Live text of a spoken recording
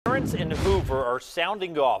Parents in Hoover are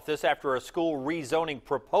sounding off. This after a school rezoning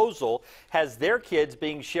proposal has their kids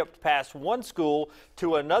being shipped past one school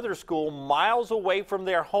to another school miles away from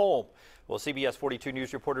their home. Well, CBS 42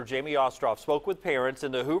 News reporter Jamie Ostroff spoke with parents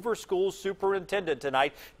and the Hoover School superintendent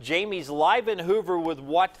tonight. Jamie's live in Hoover with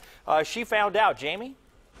what she found out. Jamie?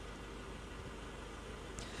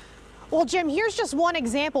 Well, Jim, here's just one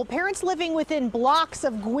example. Parents living within blocks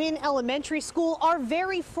of Gwynn Elementary School are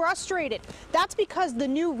very frustrated. That's because the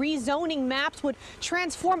new rezoning maps would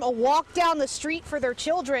transform a walk down the street for their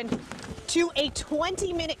children to a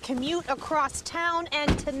 20-minute commute across town.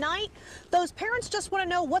 And tonight, those parents just want to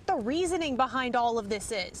know what the reasoning behind all of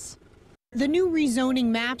this is. The new rezoning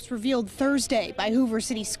maps revealed Thursday by Hoover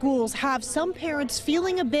City Schools have some parents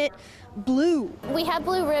feeling a bit blue. We have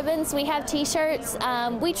blue ribbons, we have t-shirts.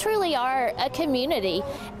 We truly are a community,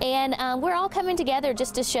 and we're all coming together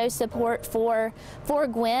just to show support for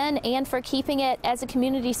Gwynn and for keeping it as a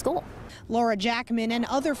community school. Laura Jackman and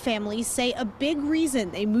other families say a big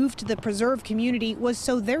reason they moved to the preserved community was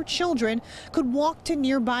so their children could walk to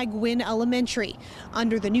nearby Gwynn Elementary.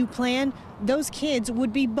 Under the new plan, those kids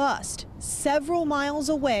would be bused several miles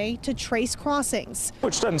away to Trace Crossings.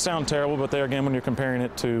 Which doesn't sound terrible, but there again, when you're comparing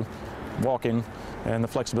it to walking and the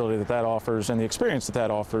flexibility that that offers and the experience that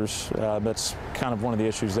that offers, that's kind of one of the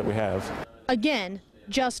issues that we have. Again,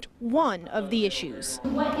 just one of the issues.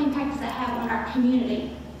 What impact does that have on our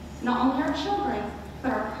community? Not only our children,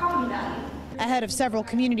 but our property value. Ahead of several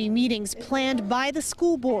community meetings planned by the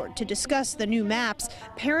school board to discuss the new maps,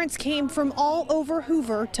 parents came from all over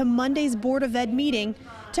Hoover to Monday's Board of Ed meeting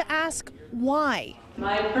to ask why.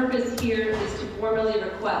 My purpose here is to formally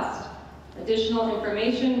request additional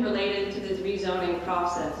information related to this rezoning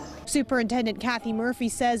process. Superintendent Kathy Murphy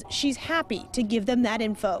says she's happy to give them that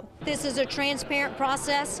info. This is a transparent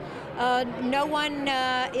process. No one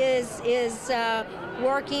is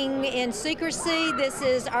working in secrecy. This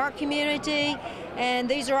is our community, and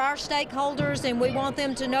these are our stakeholders, and we want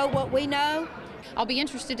them to know what we know. I'll be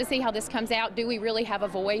interested to see how this comes out. Do we really have a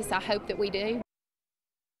voice? I hope that we do.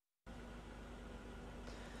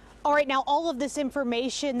 All right, now all of this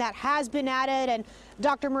information that has been added and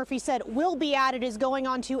Dr. Murphy said will be added is going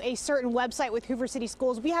onto a certain website with Hoover City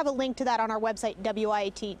Schools. We have a link to that on our website,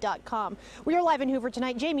 WIAT.com. We are live in Hoover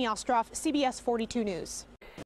tonight. Jamie Ostroff, CBS 42 News.